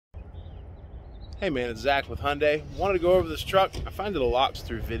Hey man, it's Zach with Hyundai. Wanted to go over this truck. I find it a lot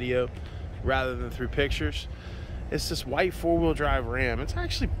through video rather than through pictures. It's this white four-wheel drive Ram. It's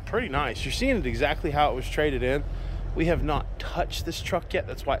actually pretty nice. You're seeing it exactly how it was traded in. We have not touched this truck yet.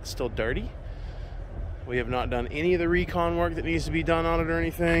 That's why it's still dirty. We have not done any of the recon work that needs to be done on it or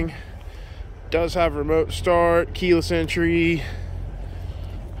anything. Does have remote start, keyless entry,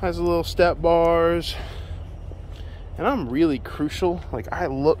 has a little step bars. And I'm really crucial, like I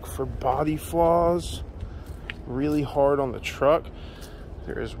look for body flaws really hard on the truck.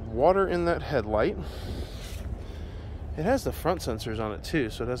 There is water in that headlight. It has the front sensors on it too,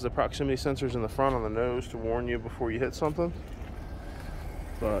 so it has the proximity sensors in the front on the nose to warn you before you hit something.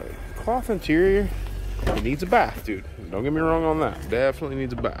 But cloth interior, it needs a bath, dude. Don't get me wrong on that. Definitely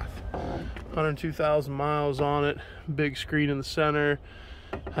needs a bath. 102,000 miles on it. Big screen in the center.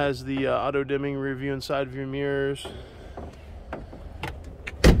 Has the auto dimming rear view and side view mirrors.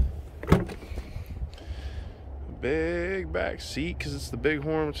 Big back seat because it's the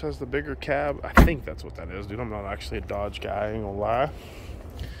Bighorn, which has the bigger cab. I think that's what that is, dude. I'm not actually a Dodge guy, I ain't gonna lie.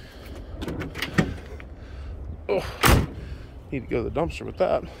 Oh, need to go to the dumpster with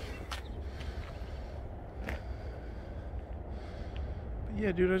that. But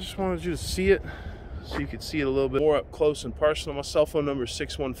yeah, dude, I just wanted you to see it so you could see it a little bit more up close and personal. My cell phone number is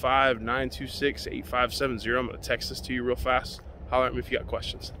 615-926-8570. I'm gonna text this to you real fast. Holler at me if you got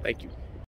questions. Thank you.